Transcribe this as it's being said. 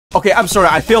Okay, I'm sorry,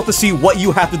 I failed to see what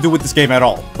you have to do with this game at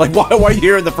all. Like, why are you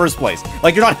here in the first place?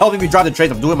 Like, you're not helping me drive the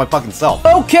trains, I'm doing it my fucking self.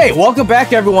 Okay, welcome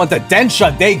back everyone to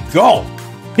Densha de GO.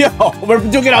 Yo, we're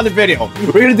doing another video.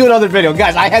 We're gonna do another video.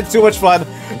 Guys, I had too much fun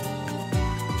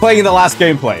playing the last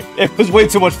gameplay. It was way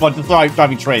too much fun to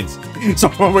driving trains. So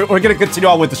we're gonna continue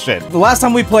on with the shit. The last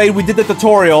time we played, we did the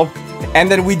tutorial, and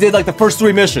then we did like the first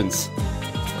 3 missions.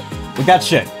 We got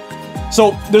shit.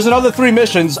 So there's another 3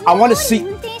 missions. I want to see...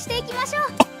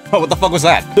 Oh, what the fuck was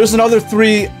that? There's another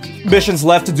 3 missions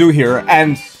left to do here,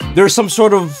 and there's some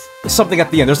sort of something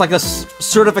at the end. There's like a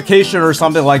certification or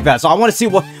something like that. So I want to see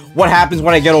what happens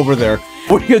when I get over there.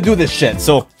 We're gonna do this shit,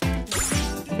 so...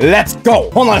 Let's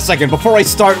go! Hold on a second, before I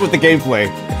start with the gameplay.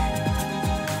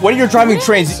 When you're driving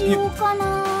trains,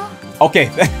 okay,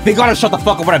 they gotta shut the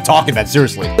fuck up when I'm talking, man,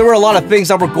 seriously. There were a lot of things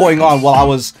that were going on while I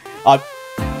was,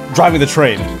 driving the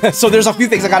train. So there's a few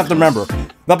things I gotta remember.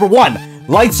 Number 1,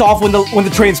 lights off when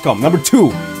the trains come. Number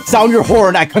 2, sound your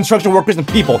horn at construction workers and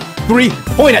people. 3,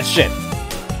 point at shit.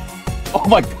 Oh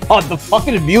my god, the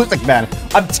fucking music, man.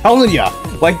 I'm telling ya.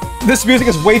 Like, this music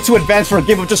is way too advanced for a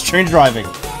game of just train driving.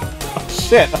 Oh,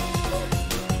 shit.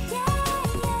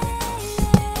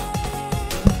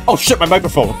 Oh shit, my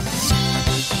microphone.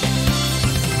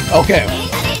 Okay.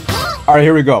 Alright,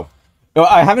 here we go.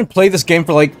 I haven't played this game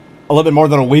for like a little bit more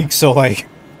than a week, so like,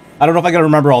 I don't know if I gotta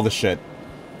remember all this shit.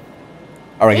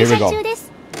 Alright, here we go.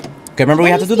 Okay, remember we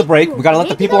have to do the brake. We gotta let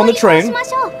the people on the train.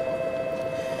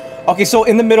 Okay, so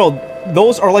in the middle,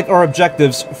 those are like our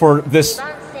objectives for this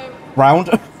round,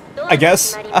 I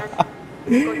guess.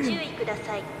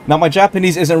 Now, my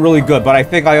Japanese isn't really good, but I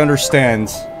think I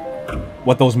understand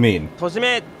what those mean.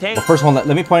 The first one, let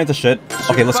me point at the shit.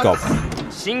 Okay, let's go.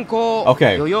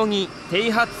 Okay.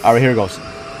 Alright, here it goes.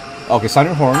 Okay, sound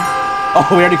your horn. Oh,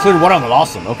 we already cleared one of them.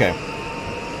 Awesome. Okay.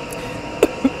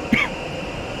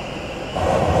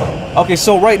 Okay,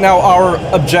 so right now, our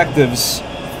objectives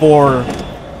for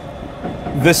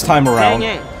this time around,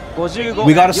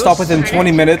 we gotta stop within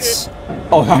 20 minutes.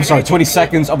 Oh, I'm sorry, 20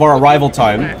 seconds of our arrival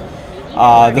time.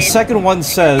 The second one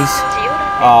says,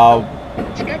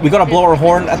 we gotta blow our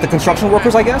horn at the construction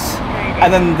workers, I guess?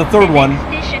 And then the third one,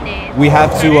 we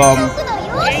have to,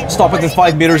 stop within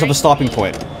 5 meters of a stopping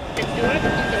point.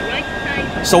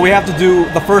 So we have to do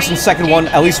the first and second one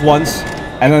at least once,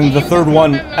 and then the third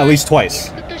one at least twice.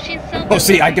 Oh,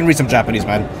 see, I can read some Japanese,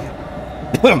 man.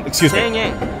 Excuse me.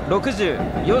 God,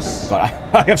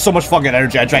 I have so much fucking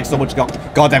energy. I drank so much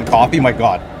goddamn coffee, my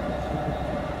god.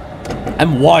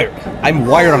 I'm wired. I'm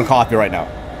wired on coffee right now.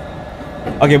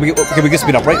 Okay, we can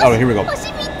speed up, right? Oh, here we go.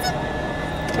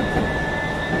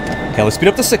 Okay, let's speed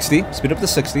up to 60. Speed up to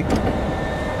 60.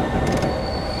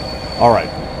 Alright.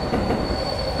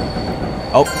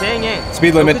 Oh,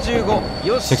 speed limit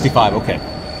 65, okay.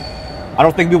 I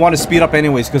don't think we want to speed up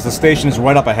anyways, because the station is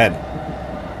right up ahead.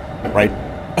 Right?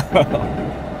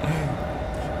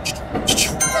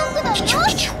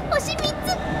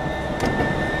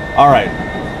 Alright.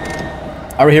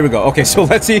 Alright, here we go. Okay, so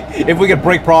let's see if we can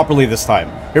brake properly this time.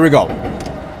 Here we go.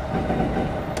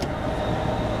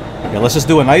 Yeah, let's just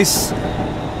do a nice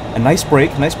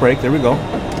brake. Nice brake. There we go.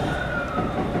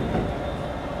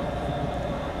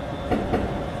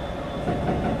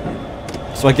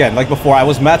 So again, like before, I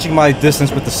was matching my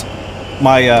distance with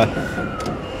my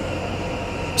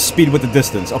speed with the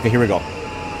distance. Okay, here we go.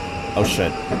 Oh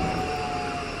shit.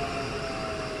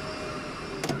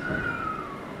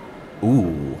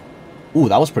 Ooh. Ooh,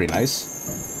 that was pretty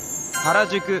nice.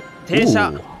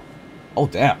 Ooh. Oh,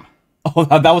 damn. Oh,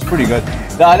 that was pretty good.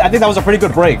 I think that was a pretty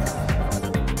good break.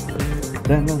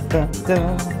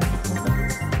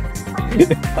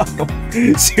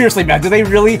 Seriously, man, do they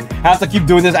really have to keep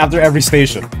doing this after every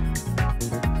station?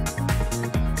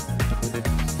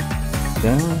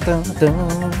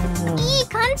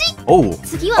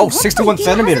 Oh, 61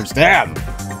 centimeters, damn.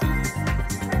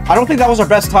 I don't think that was our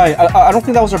best time. I don't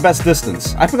think that was our best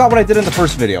distance. I forgot what I did in the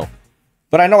first video.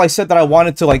 But I know I said that I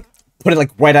wanted to, like, put it,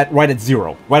 like, right at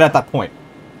 0. Right at that point.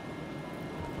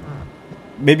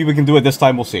 Maybe we can do it this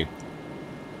time, we'll see.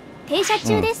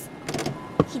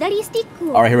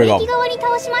 Alright, here we go.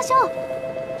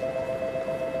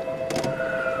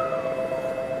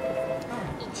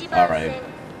 Alright.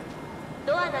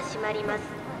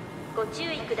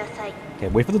 Okay,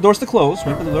 wait for the doors to close.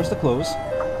 Wait for the doors to close.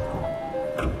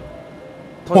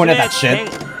 Point at that shit,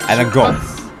 and then go.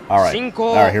 Alright.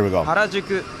 Alright, here we go.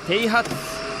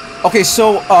 Okay,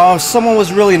 so, someone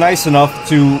was really nice enough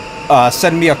to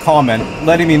send me a comment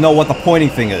letting me know what the pointing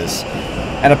thing is.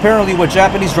 And apparently what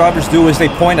Japanese drivers do is they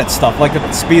point at stuff, like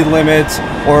the speed limits,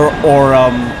 or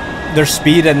their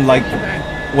speed and, like,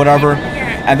 whatever.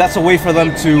 And that's a way for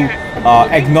them to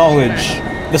acknowledge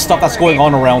the stuff that's going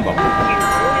on around them.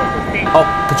 Oh,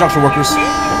 construction workers.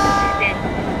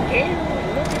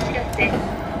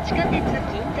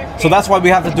 So that's why we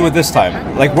have to do it this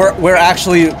time. Like, we're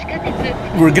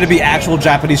gonna be actual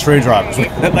Japanese train drivers.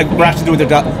 Like, we're actually doing their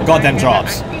goddamn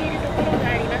jobs.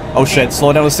 Oh shit,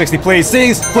 slow down to 60, please,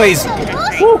 please!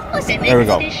 Woo. There we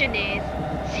go.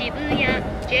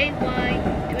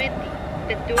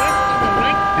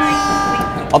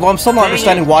 Although I'm still not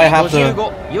understanding why I have to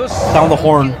sound the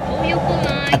horn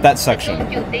at that section.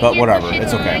 But whatever,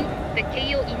 it's okay.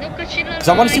 Because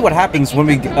I want to see what happens when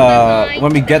we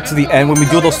get to the end, when we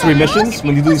do those 3 missions,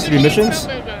 when you do these 3 missions.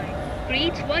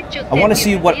 I want to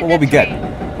see what we get.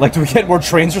 Like, do we get more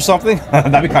trains or something?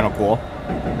 That'd be kind of cool.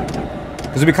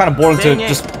 Because it'd be kind of boring to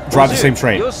just drive the same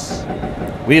train.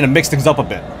 We need to mix things up a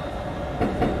bit.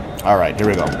 Alright, here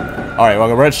we go. Alright,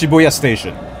 well, we're at Shibuya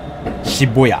Station.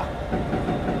 Shibuya.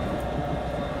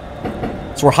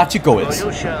 That's where Hachiko is.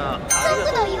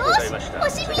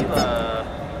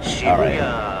 Alright.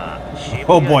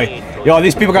 Oh boy. Yo,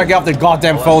 these people gotta get off their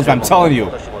goddamn phones, man. I'm telling you.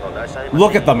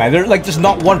 Look at them, man. There's like just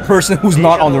not one person who's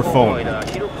not on their phone.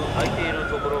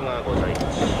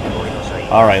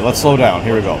 Alright, let's slow down.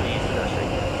 Here we go.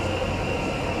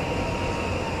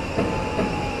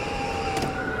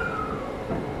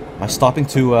 Am I stopping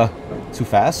too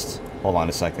fast? Hold on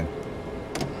a second.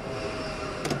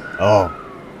 Oh.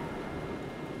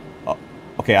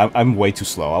 Okay, I'm way too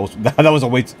slow. That was a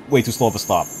way too slow of a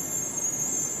stop.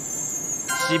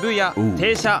 Shibuya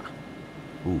Densha.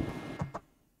 Ooh.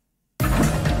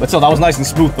 But still, that was nice and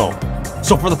smooth though.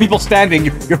 So for the people standing,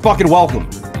 you're fucking welcome.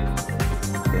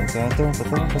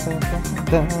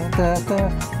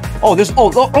 Oh,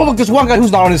 look, there's one guy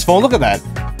who's not on his phone. Look at that.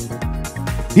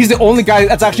 He's the only guy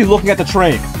that's actually looking at the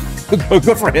train.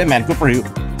 Good for him, man. Good for you.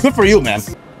 Good for you, man.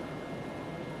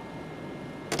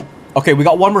 Okay, we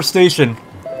got one more station.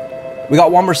 We got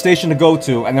one more station to go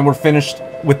to, and then we're finished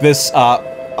with this,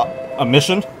 a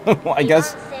mission, I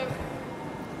guess.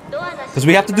 Because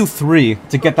we have to do 3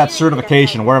 to get that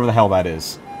certification, wherever the hell that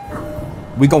is.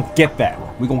 We gon' get that.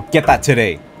 We gon' get that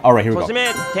today. Alright, here we go.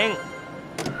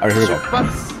 Alright, here we go.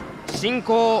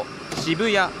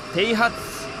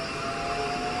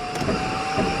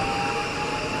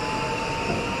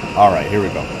 Alright, here we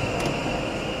go.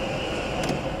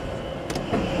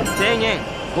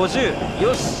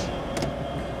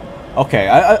 Okay,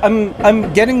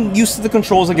 I'm getting used to the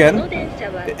controls again.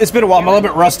 It's been a while, I'm a little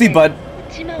bit rusty, but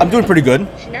I'm doing pretty good.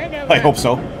 I hope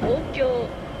so.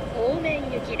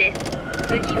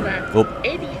 Oop.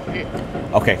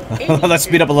 Okay, let's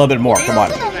speed up a little bit more. Come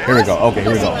on. Here we go. Okay,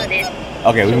 here we go.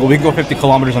 Okay, we can go 50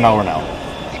 kilometers an hour now.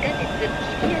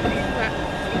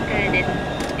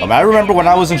 I remember when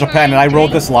I was in Japan and I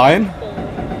rode this line.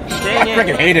 I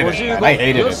freaking hated it. Man. I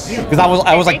hated it because I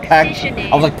was like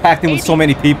packed in with so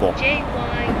many people.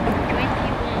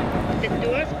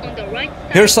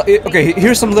 Here's a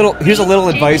little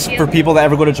advice for people that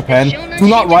ever go to Japan: do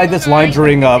not ride this line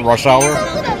during rush hour,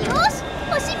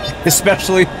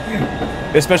 especially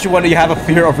when you have a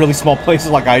fear of really small places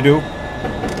like I do.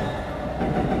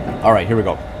 All right, here we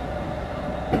go.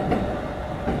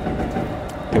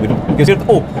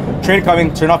 Oh, train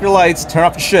coming. Turn off your lights. Turn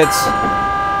off your shits.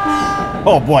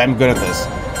 Oh boy, I'm good at this.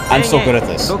 I'm so good at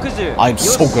this. I'm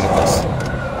so good at this.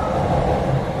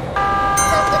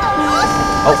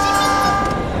 Oh.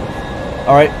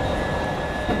 Alright.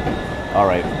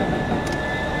 Alright.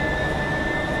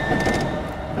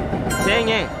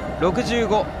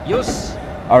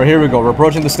 Alright, here we go. We're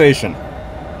approaching the station.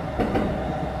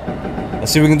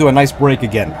 Let's see if we can do a nice break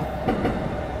again.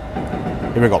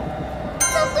 Here we go.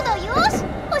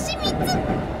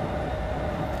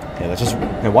 Okay, let's just...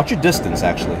 Okay, watch your distance,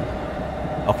 actually.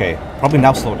 Okay, probably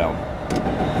now slow down.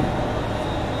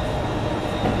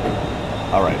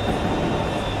 Alright.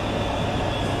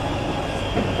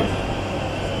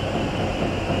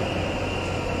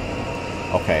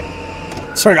 Okay.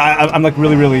 Sorry, I'm like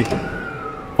really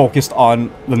focused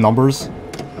on the numbers.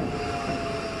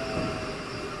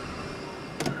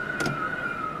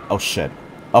 Oh shit.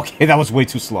 Okay, that was way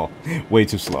too slow. Way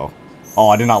too slow. Oh,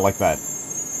 I did not like that.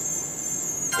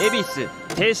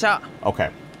 Okay.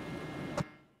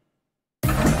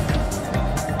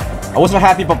 I wasn't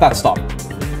happy about that stop.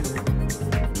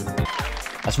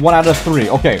 That's 1 out of 3.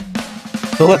 Okay.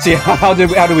 So let's see, how do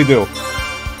we do?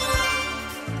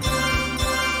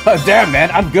 Oh, damn, man,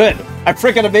 I'm good. I'm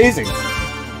freaking amazing.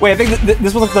 Wait, I think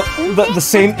this was like the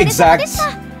same exact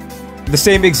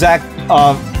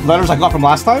letters I got from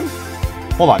last time.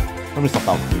 Hold on, let me stop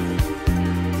that.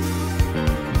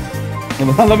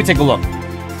 Let me take a look.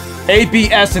 A,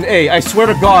 B, S, and A. I swear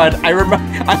to God, I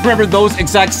remember those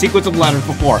exact sequence of letters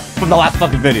before from the last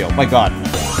fucking video. My God.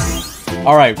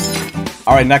 All right,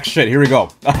 next shit. Here we go.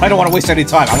 I don't want to waste any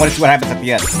time. I want to see what happens at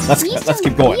the end. Let's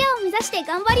keep going.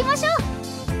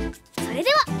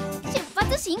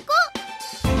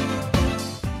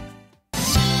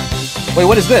 Wait,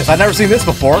 what is this? I've never seen this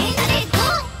before.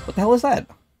 What the hell is that?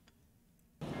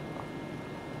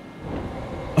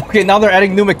 Okay, now they're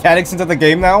adding new mechanics into the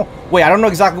game now? Wait, I don't know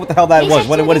exactly what the hell that was.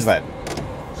 What is that?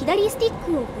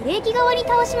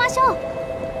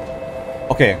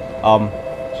 Okay,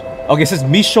 okay, it says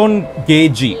Mission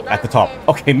Gauge at the top.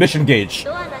 Okay, Mission Gauge.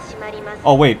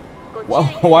 Oh, wait.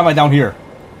 Why am I down here?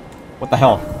 What the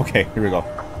hell? Okay, here we go.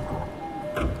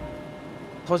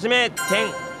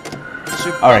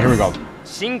 Alright, here we go.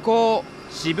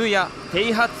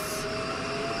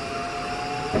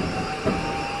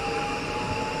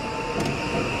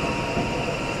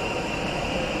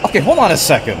 Okay, hold on a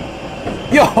second.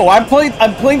 Yo, I'm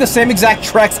playing the same exact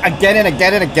tracks again and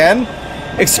again and again,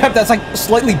 except that's like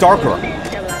slightly darker.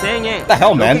 What the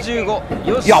hell, man? Yo,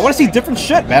 I want to see different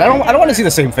shit, man. I don't want to see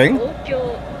the same thing.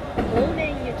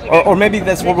 Or maybe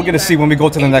that's what we're gonna see when we go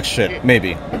to the next shit.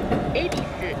 Maybe.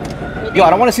 Yo, I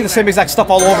don't want to see the same exact stuff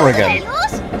all over again.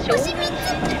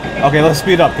 Okay, let's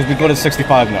speed up because we go to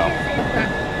 65 now.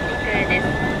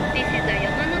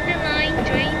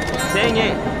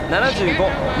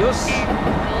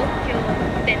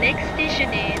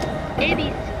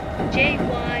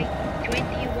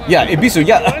 Yeah, Ibisu,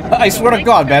 yeah, I swear to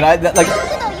God, man,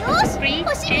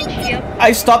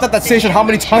 I stopped at that station how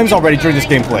many times already during this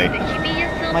gameplay?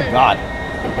 My God.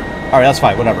 Alright, that's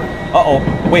fine, whatever. Uh-oh,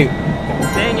 wait.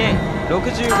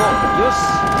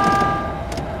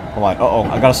 Hold on, uh-oh,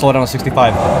 I gotta slow down to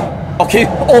 65.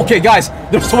 Okay, guys,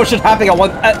 there's so much shit happening at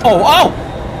one...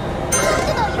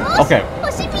 Okay.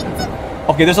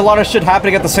 Okay, there's a lot of shit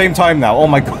happening at the same time now. Oh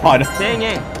my God.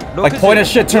 Like, point at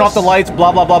shit, turn off the lights,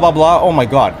 blah, blah, blah, blah, blah. Oh my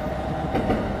God.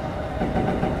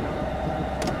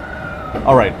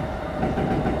 Alright.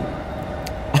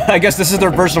 I guess this is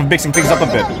their version of mixing things up a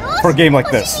bit for a game like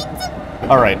this.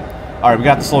 Alright. Alright, we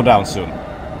got to slow down soon.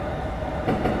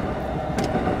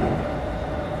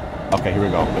 Okay, here we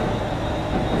go.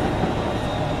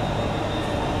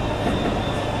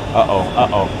 Uh-oh,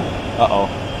 uh-oh, uh-oh,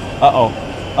 uh-oh,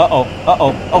 uh-oh,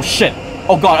 uh-oh, oh shit!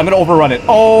 Oh God, I'm gonna overrun it.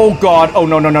 Oh God, oh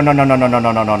no,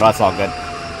 that's not good.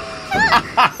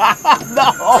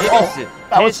 No!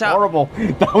 That was horrible.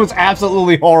 That was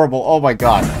absolutely horrible. Oh my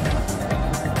God.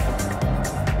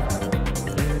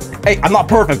 Hey, I'm not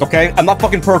perfect, okay? I'm not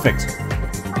fucking perfect.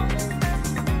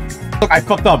 Look, I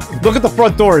fucked up. Look at the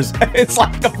front doors. It's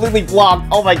like completely blocked.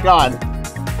 Oh my God.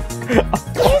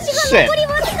 Oh, shit.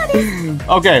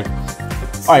 Okay.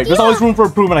 Alright, there's always room for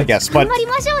improvement, I guess, but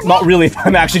not really if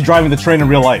I'm actually driving the train in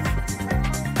real life.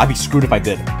 I'd be screwed if I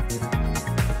did.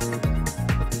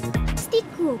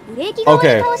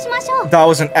 Okay. That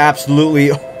was an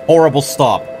absolutely horrible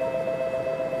stop.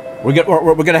 We're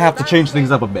gonna have to change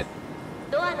things up a bit.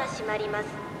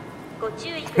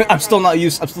 I'm still not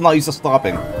used to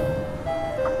stopping.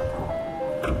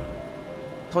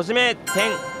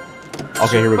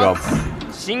 Okay, here we go.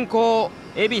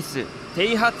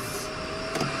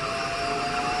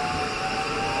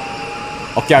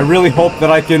 Okay, I really hope that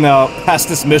I can pass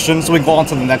this mission so we can go on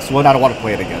to the next one. I don't want to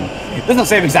play it again. This is the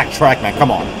same exact track, man.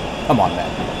 Come on. Come on, man.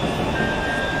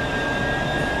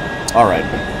 Alright.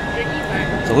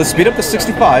 So let's speed up to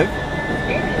 65.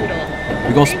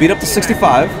 We go speed up to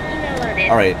 65.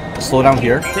 Alright, slow down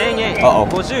here. Uh-oh.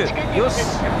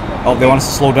 Oh, they want us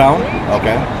to slow down?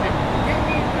 Okay.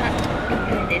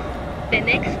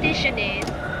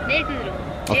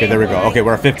 Okay, there we go. Okay,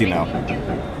 we're at 50 now.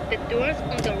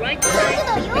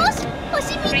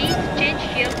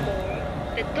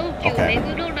 Okay.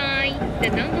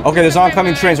 Okay, there's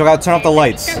oncoming trains, so I gotta turn off the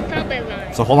lights.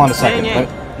 So hold on a second.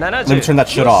 Let me turn that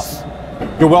shit off.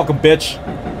 You're welcome, bitch.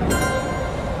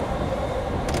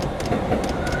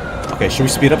 Okay, should we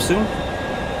speed up soon?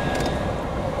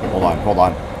 Hold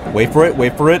on. Wait for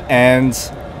it, and...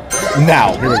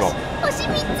 Now! Here we go.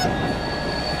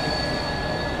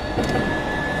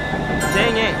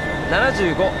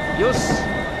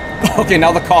 Okay,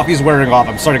 now the coffee's wearing off.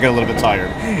 I'm starting to get a little bit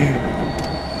tired.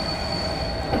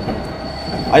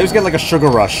 I always get like a sugar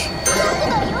rush.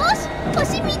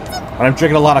 When I'm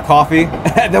drinking a lot of coffee,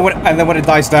 and then when it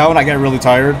dies down, I get really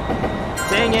tired.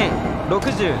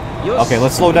 Okay,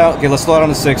 let's slow down. Okay, let's slow down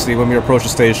to 60 when we approach the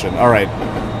station. All right.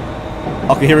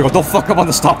 Okay, here we go. Don't fuck up on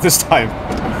the stop this time.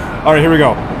 All right, here we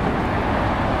go.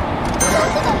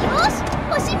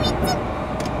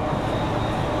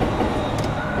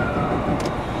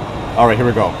 All right, here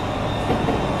we go.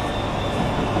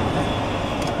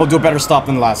 We'll do a better stop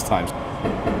than last time.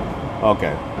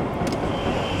 Okay.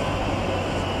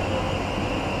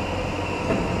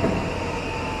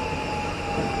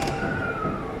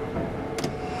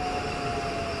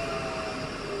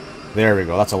 There we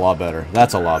go. That's a lot better.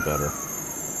 That's a lot better.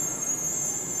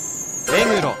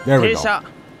 There we go.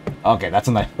 Okay, that's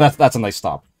a nice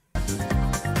stop.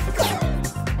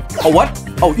 Oh, what?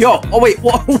 Oh, yo. Oh, wait.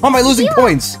 Why am I losing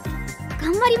points?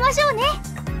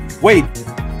 Wait.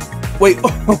 Wait.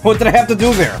 What did I have to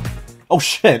do there? Oh,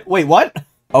 shit. Wait, what?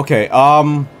 Okay,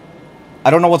 I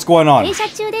don't know what's going on.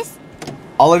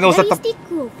 All I know is that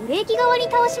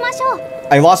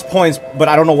I lost points, but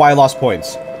I don't know why I lost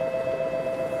points.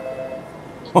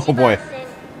 Oh, boy.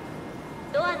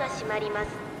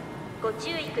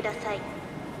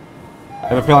 I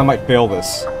have a feeling I might fail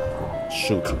this.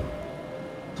 Shoot.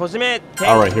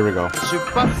 Alright, here we go.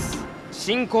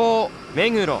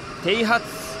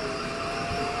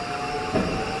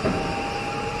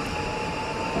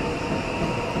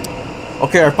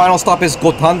 Okay, our final stop is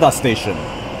Gotanda Station.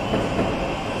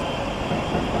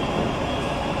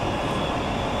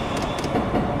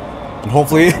 And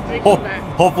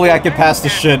hopefully I can pass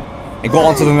this shit and go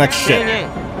on to the next shit.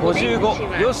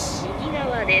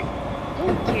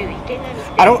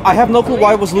 I have no clue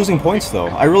why I was losing points though.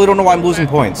 I really don't know why I'm losing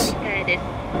points. There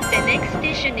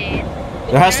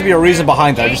has to be a reason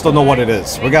behind it, I just don't know what it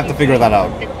is. We're gonna have to figure that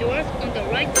out.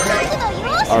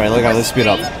 Alright, let's speed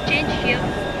up.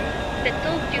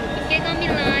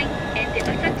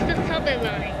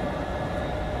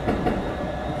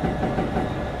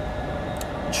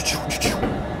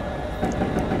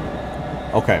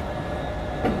 Okay.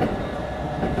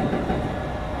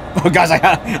 Oh, guys,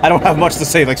 I don't have much to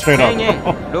say, like, straight up.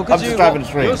 I'm just driving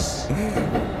straight.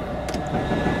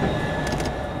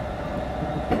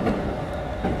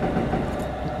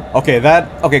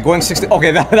 Okay, going 60.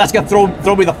 Okay, that's gonna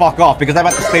throw me the fuck off because I'm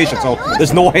at the station, so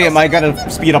there's no way am I gonna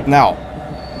speed up now.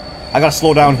 I gotta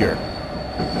slow down here.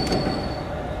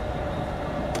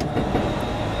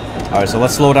 Alright, so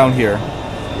let's slow down here.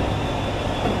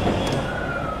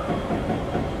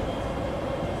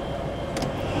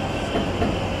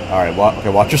 Alright, okay,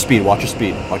 watch your speed, watch your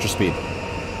speed, watch your speed.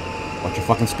 Watch your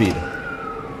fucking speed.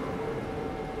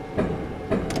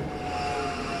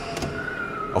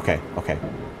 Okay.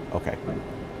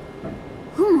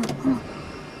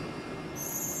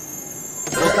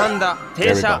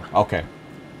 There we go, okay.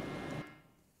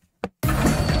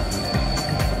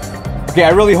 Okay,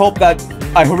 I really hope that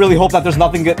there's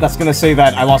nothing that's gonna say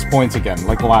that I lost points again,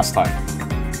 like the last time.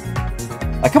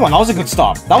 Like, come on, that was a good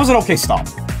stop. That was an okay stop.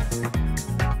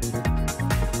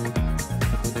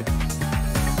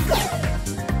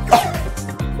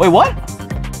 Wait, what?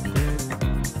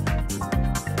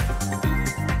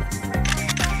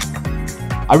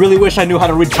 I really wish I knew how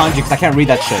to read kanji because I can't read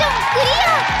that shit.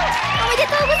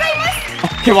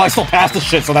 Okay, well I still passed the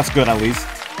shit, so that's good at least.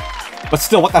 But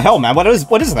still, what the hell, man? What is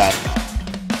that?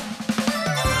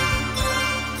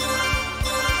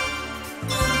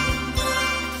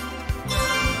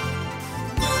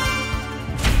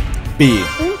 B.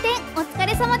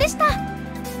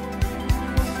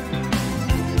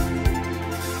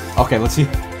 Okay, let's see.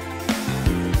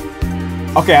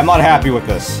 Okay, I'm not happy with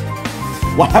this.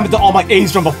 What happened to all my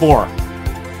A's from before?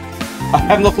 I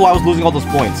have no clue I was losing all those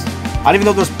points. I didn't even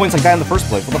know there was points like that in the first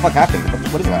place. What the fuck happened?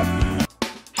 What is that?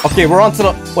 Okay, we're on to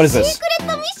the... What is this?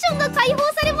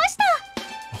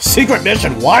 Secret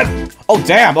mission? What? Oh,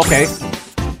 damn, okay.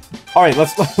 Alright,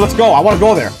 let's go. I want to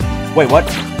go there. Wait, what?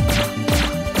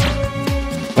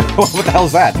 What the hell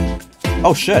is that?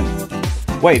 Oh, shit.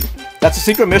 Wait, that's a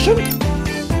secret mission?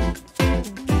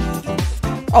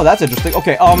 Oh, that's interesting.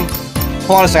 Okay, hold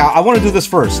on a second. I want to do this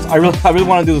first. I really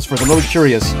want to do this first. I'm really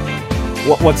curious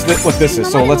what this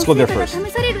is. So let's go there first.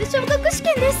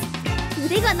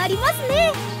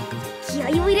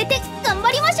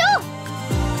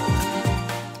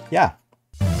 Yeah.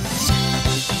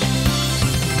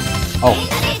 Oh.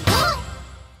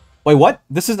 Wait, what?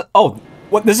 This is... Oh,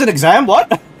 what? This is an exam?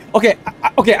 What? Okay,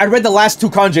 okay. I read the last two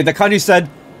kanji. The kanji said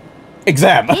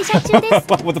exam.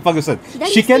 What the fuck is it?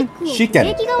 Shiken?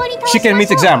 Shiken. Shiken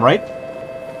means exam, right?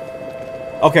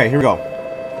 Okay, here we go.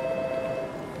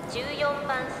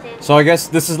 So I guess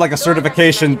this is like a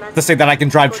certification to say that I can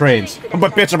drive trains.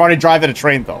 But bitch, I'm already driving a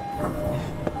train though.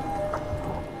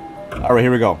 Alright,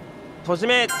 here we go.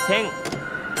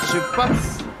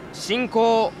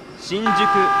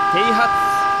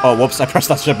 Oh, whoops, I pressed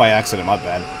that shit by accident, my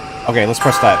bad. Okay, let's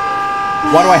press that.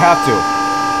 Why do I have to?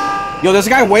 Yo, there's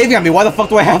a guy waving at me. Why the fuck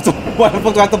do I have to? Why the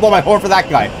fuck do I have to blow my horn for that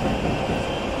guy?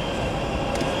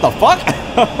 The fuck?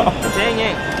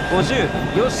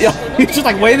 Yo, he's just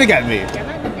like waving at me.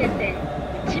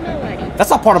 That's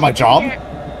not part of my job.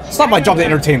 It's not my job to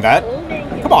entertain that.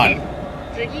 Come on.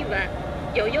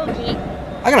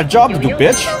 I got a job to do,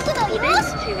 bitch.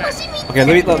 Okay,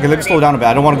 let me slow down a bit.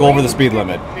 I don't want to go over the speed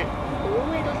limit.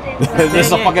 This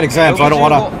is a fucking exam, so I don't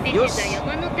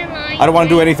want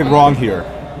to do anything wrong here.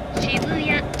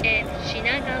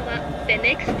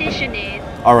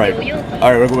 Alright,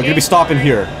 we're gonna be stopping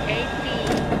here.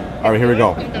 Alright, here we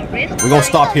go. We're gonna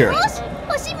stop here.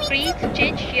 Please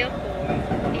change here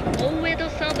for the Oedo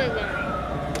Subway line.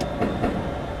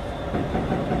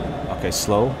 Okay,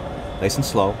 slow. Nice and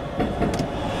slow.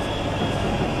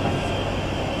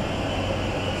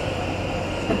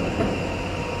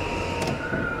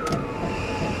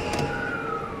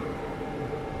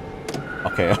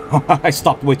 Okay, I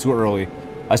stopped way too early.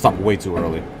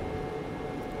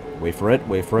 Wait for it,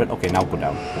 Okay, now go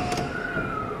down.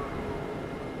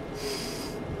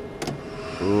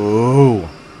 Ooh.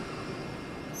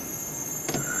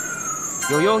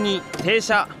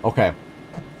 Okay.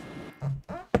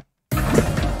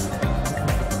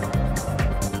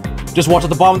 Just watch at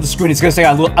the bottom of the screen. It's gonna say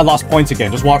I lost points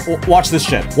again. Just watch this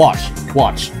shit. Watch.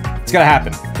 It's gonna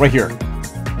happen right here.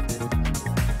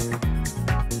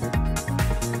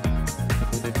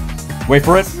 Wait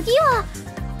for it.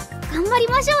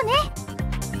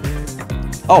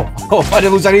 Oh, I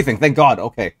didn't lose anything. Thank God.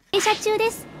 Okay.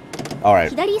 All right.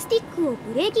 左スティックを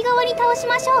ブレーキ側に倒し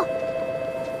ましょう。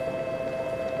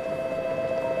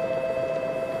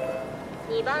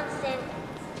2番線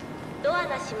ドア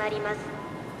が閉まります。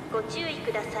ご注意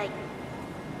ください。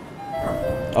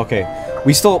Okay,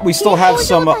 we still have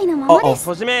some. Uh-oh.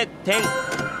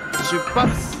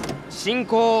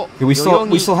 Okay, we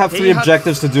still have 3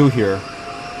 objectives to do here.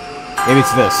 Maybe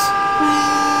it's this.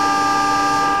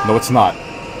 No, it's not.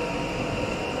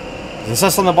 This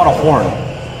says something about a horn.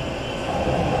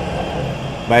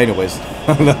 But anyways,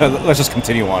 let's just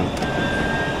continue on.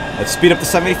 Let's speed up to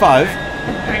 75.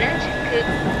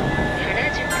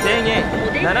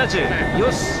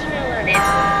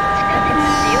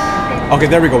 Okay,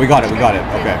 there we go. We got it.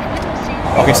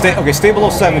 Okay, stay below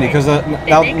 70 because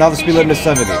now the speed limit is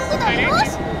 70.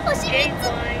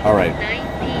 All right.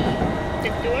 The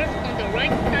doors on the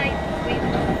right side will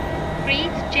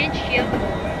please change here for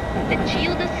the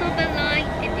Chiyoda Subway line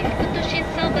and the Fukushi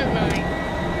Subway line.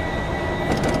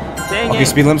 Okay,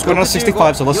 speed limit's going down to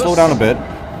 65, so let's slow down a bit.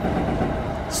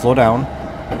 Slow down.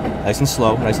 Nice and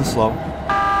slow.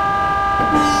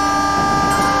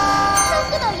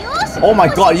 Oh my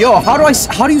God, yo, how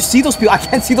do you see those people? I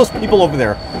can't see those people over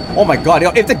there. Oh my God,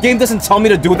 yo, if the game doesn't tell me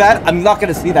to do that, I'm not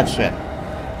gonna see that shit.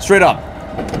 Straight up.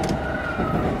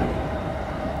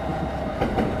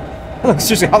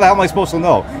 Seriously, how the hell am I supposed to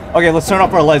know? Okay, let's turn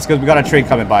off our lights because we got a train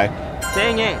coming by.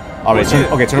 Alright, turn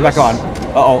it back on.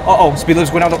 Uh-oh, speed limit's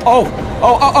going down to...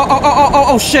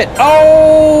 Oh, shit!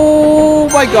 Oh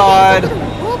my God!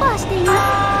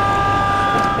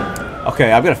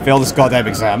 Okay, I'm gonna fail this goddamn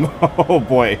exam. Oh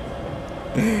boy.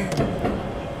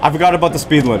 I forgot about the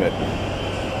speed limit.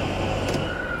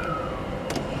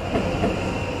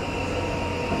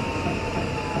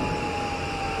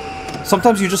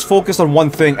 Sometimes you just focus on one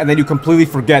thing and then you completely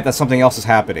forget that something else is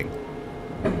happening.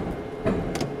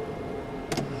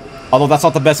 Although that's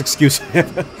not the best excuse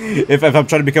if I'm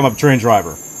trying to become a train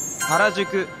driver.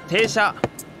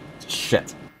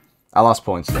 Shit. I lost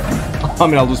points there. I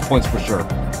mean, I'll lose points for sure.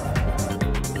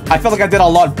 I felt like I did a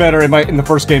lot better in the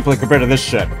first gameplay compared to this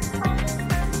shit.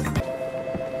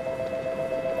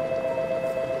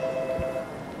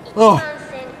 Oh.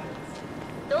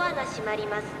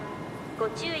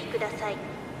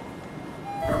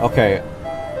 Okay.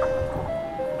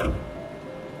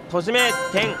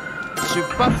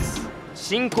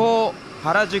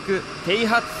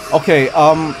 Okay,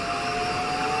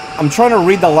 I'm trying to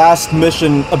read the last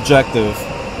mission objective.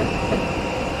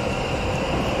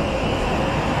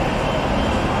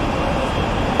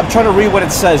 I'm trying to read what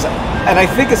it says, and I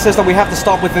think it says that we have to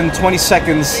stop within 20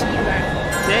 seconds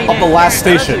of the last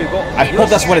station. I hope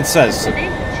that's what it says.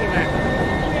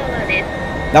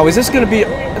 Now, is this gonna be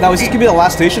the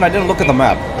last station? I didn't look at the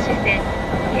map.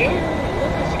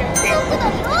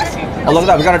 Oh, look at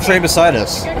that, we got a train beside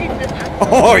us.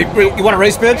 Oh, you want to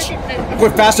race, bitch?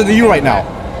 We're faster than you right now.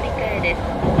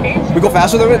 Can we go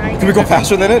faster than it? Can we go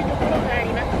faster than it?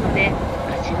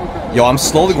 Yo, I'm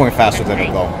slowly going faster than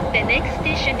it, though.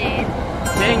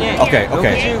 Okay,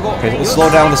 let's slow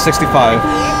down to 65.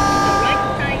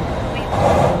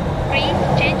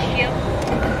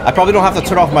 I probably don't have to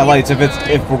turn off my lights if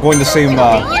we're going the same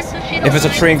if it's a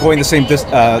train going the same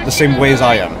way as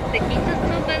I am.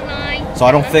 So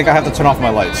I don't think I have to turn off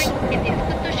my lights.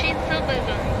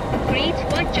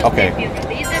 Okay.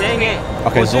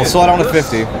 Okay, so we'll slow down to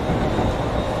 50.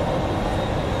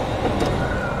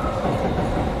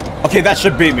 Okay, that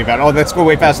should beat me, man. Oh, let's go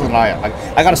way faster than I am.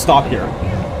 I gotta stop here.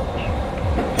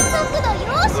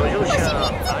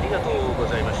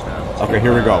 Okay,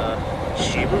 here we go.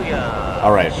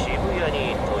 Alright.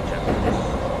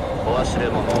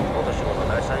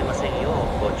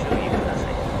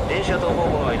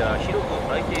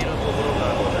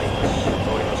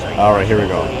 Alright, here we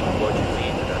go.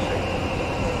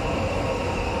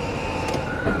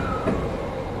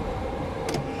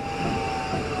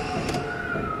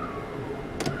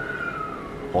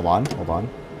 Hold on, hold on.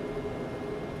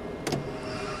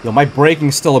 Yo, my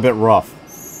braking's still a bit rough.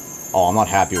 Oh, I'm not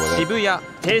happy with it. I'm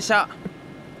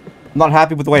not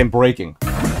happy with the way I'm braking.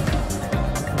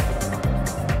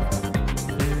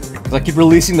 I keep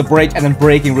releasing the brake and then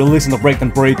braking, releasing the brake, then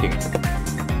braking.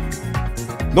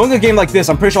 Knowing a game like this,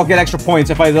 I'm pretty sure I'll get extra points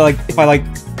if I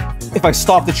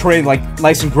stop the train like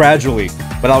nice and gradually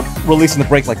without releasing the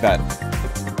brake like that.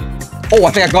 Oh,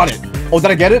 I think I got it. Oh,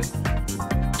 did I get it?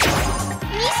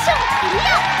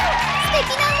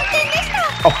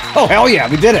 Oh, hell yeah,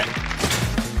 we did it.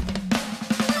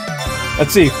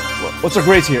 Let's see. What's our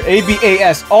grades here? A, B, A,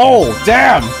 S. Oh,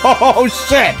 damn. Oh,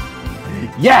 shit.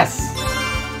 Yes.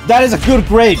 That is a good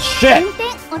grade. Shit.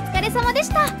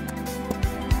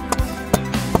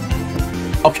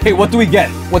 Okay, what do we get?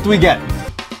 What do we get?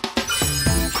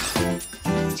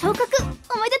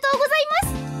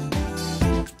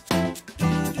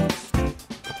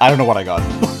 I don't know what I got.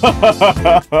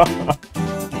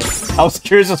 I was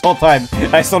curious this whole time.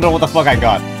 I still don't know what the fuck I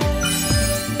got.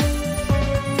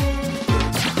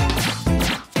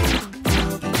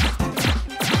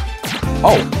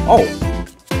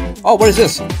 Oh, what is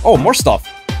this? Oh, more stuff.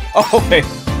 Oh, okay.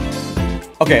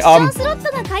 Okay,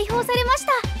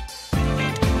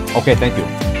 okay, thank you.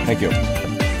 Thank you.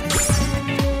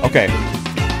 Okay.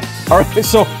 Alright,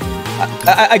 so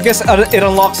I guess it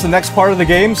unlocks the next part of the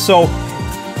game, so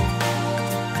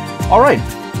alright.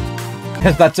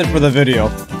 That's it for the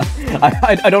video.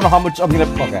 I don't know how much I'm gonna...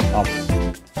 Okay,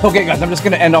 okay, guys, I'm just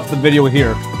gonna end off the video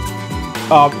here.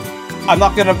 I'm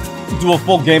not gonna do a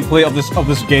full gameplay of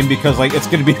this game because like it's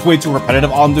gonna be way too repetitive.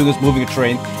 All I'm doing is moving a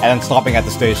train and then stopping at the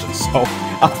station. So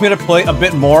I'm gonna play a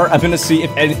bit more. I'm gonna see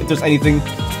if there's anything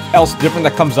else different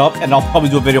that comes up, and I'll probably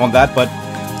do a video on that. But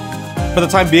for the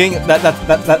time being,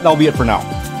 that'll be it for now.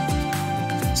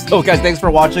 So guys, thanks for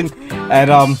watching,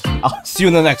 and I'll see you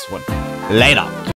in the next one. Later.